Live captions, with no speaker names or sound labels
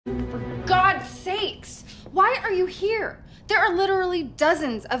For God's sakes, why are you here? There are literally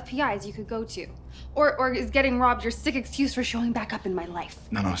dozens of PIs you could go to. Or is getting robbed your sick excuse for showing back up in my life?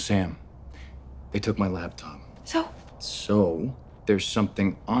 No, Sam. They took my laptop. So? So, there's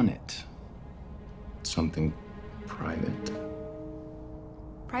something on it. Something private.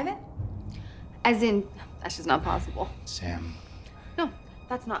 Private? As in, that's just not possible. Sam. No,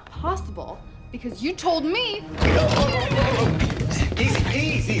 that's not possible because you told me. Easy,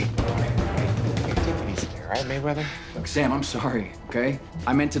 easy. Take it easy, all right, Mayweather? Look, Sam, I'm sorry, okay?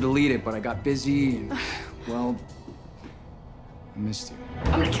 I meant to delete it, but I got busy and, well, I missed you.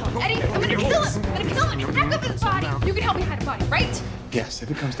 I'm gonna kill him, Eddie. I'm gonna kill him. I'm gonna kill him. Hack up his body. You can help me hide a body, right? Yes,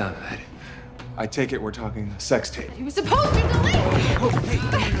 if it comes down to that. I take it we're talking sex tape. He was supposed to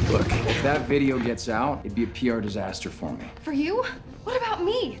delete. Look, if that video gets out, it'd be a PR disaster for me. For you? What about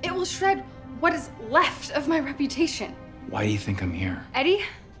me? It will shred what is left of my reputation. Why do you think I'm here? Eddie,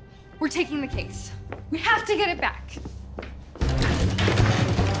 we're taking the case. We have to get it back.